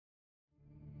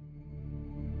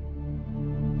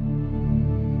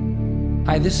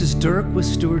Hi, this is Dirk with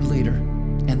Steward Leader,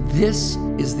 and this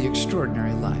is The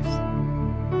Extraordinary Life.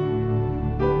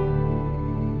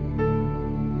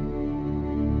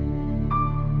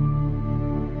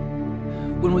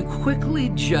 When we quickly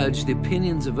judge the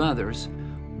opinions of others,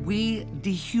 we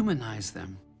dehumanize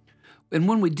them. And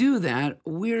when we do that,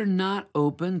 we're not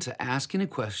open to asking any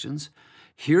questions,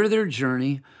 hear their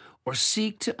journey, or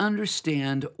seek to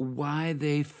understand why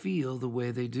they feel the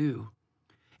way they do.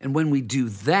 And when we do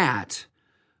that,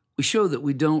 we show that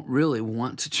we don't really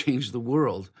want to change the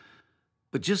world.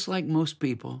 But just like most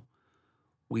people,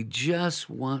 we just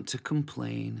want to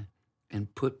complain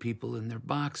and put people in their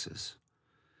boxes.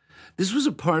 This was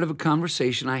a part of a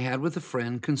conversation I had with a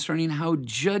friend concerning how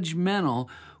judgmental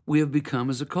we have become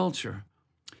as a culture.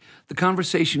 The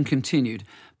conversation continued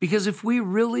because if we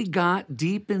really got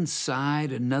deep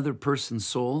inside another person's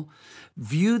soul,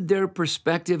 viewed their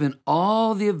perspective and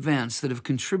all the events that have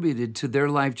contributed to their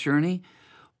life journey,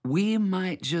 we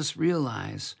might just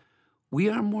realize we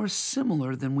are more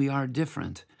similar than we are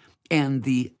different. And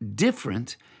the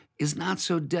different is not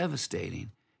so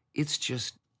devastating. It's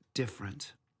just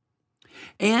different.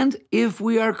 And if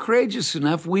we are courageous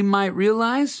enough, we might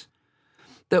realize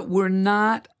that we're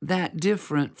not that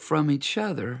different from each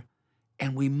other,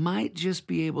 and we might just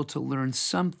be able to learn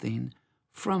something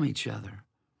from each other.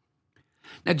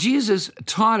 Now, Jesus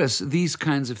taught us these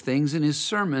kinds of things in his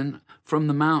Sermon from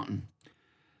the Mountain.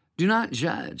 Do not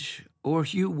judge, or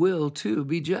you will too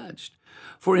be judged.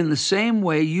 For in the same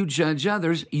way you judge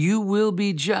others, you will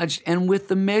be judged, and with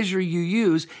the measure you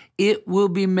use, it will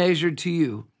be measured to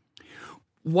you.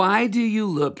 Why do you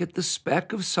look at the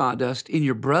speck of sawdust in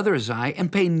your brother's eye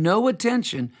and pay no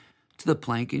attention to the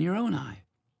plank in your own eye?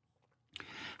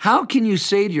 How can you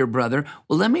say to your brother,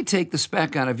 well, let me take the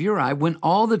speck out of your eye, when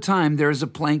all the time there is a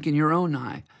plank in your own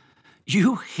eye?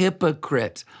 You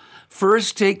hypocrite!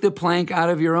 First take the plank out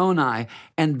of your own eye,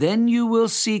 and then you will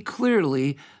see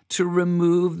clearly to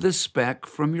remove the speck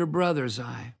from your brother's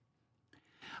eye.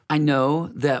 I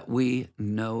know that we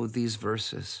know these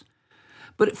verses,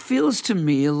 but it feels to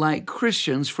me like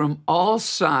Christians from all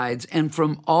sides and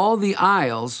from all the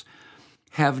aisles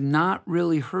have not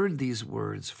really heard these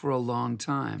words for a long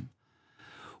time.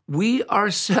 We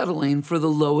are settling for the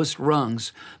lowest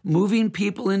rungs, moving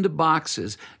people into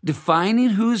boxes, defining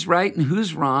who's right and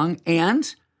who's wrong,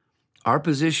 and our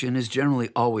position is generally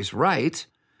always right,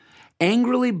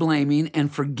 angrily blaming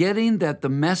and forgetting that the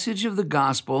message of the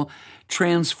gospel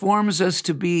transforms us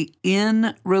to be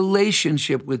in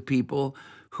relationship with people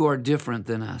who are different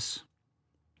than us.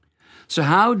 So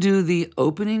how do the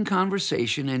opening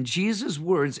conversation and Jesus'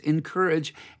 words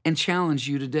encourage and challenge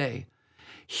you today?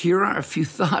 Here are a few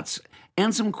thoughts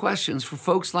and some questions for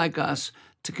folks like us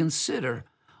to consider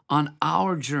on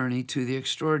our journey to the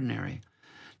extraordinary.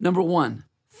 Number one,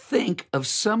 think of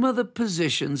some of the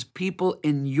positions people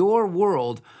in your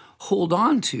world hold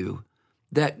on to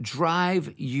that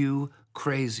drive you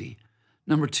crazy.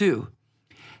 Number two,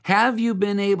 have you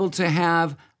been able to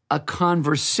have a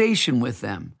conversation with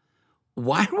them?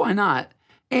 Why or why not?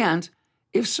 And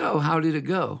if so, how did it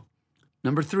go?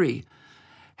 Number three,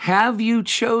 have you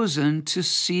chosen to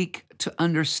seek to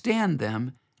understand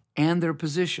them and their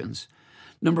positions?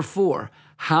 Number four,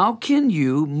 how can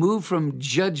you move from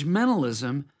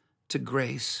judgmentalism to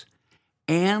grace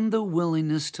and the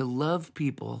willingness to love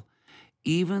people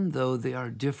even though they are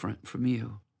different from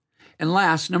you? And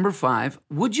last, number five,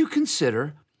 would you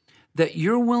consider that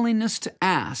your willingness to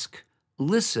ask,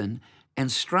 listen,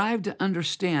 and strive to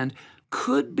understand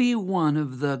could be one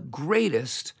of the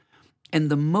greatest and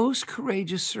the most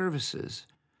courageous services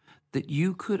that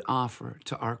you could offer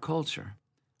to our culture?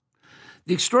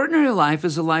 The extraordinary life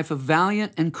is a life of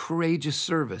valiant and courageous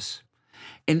service.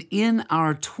 And in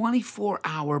our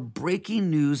 24-hour breaking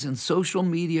news and social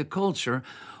media culture,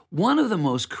 one of the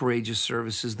most courageous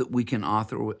services that we can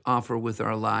offer with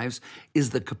our lives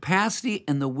is the capacity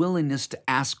and the willingness to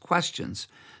ask questions,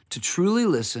 to truly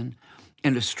listen,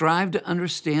 and to strive to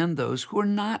understand those who are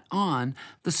not on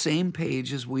the same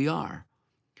page as we are.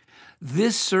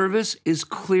 This service is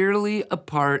clearly a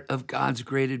part of God's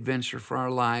great adventure for our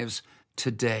lives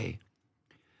today.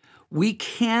 We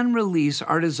can release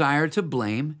our desire to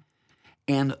blame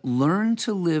and learn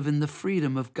to live in the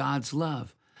freedom of God's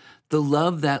love, the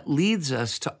love that leads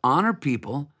us to honor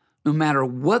people, no matter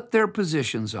what their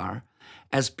positions are,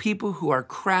 as people who are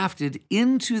crafted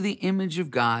into the image of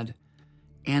God,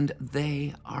 and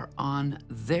they are on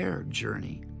their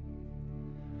journey.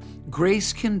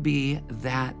 Grace can be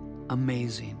that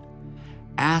amazing.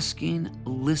 Asking,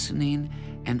 listening,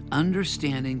 and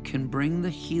understanding can bring the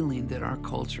healing that our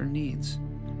culture needs.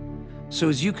 So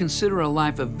as you consider a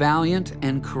life of valiant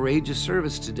and courageous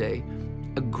service today,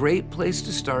 a great place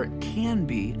to start can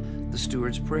be the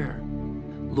Steward's Prayer.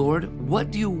 Lord,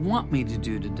 what do you want me to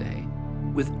do today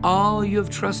with all you have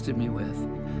trusted me with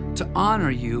to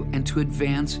honor you and to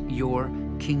advance your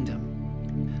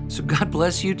kingdom? So God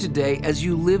bless you today as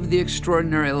you live the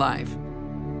extraordinary life.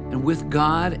 And with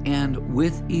God and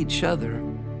with each other,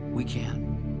 we can.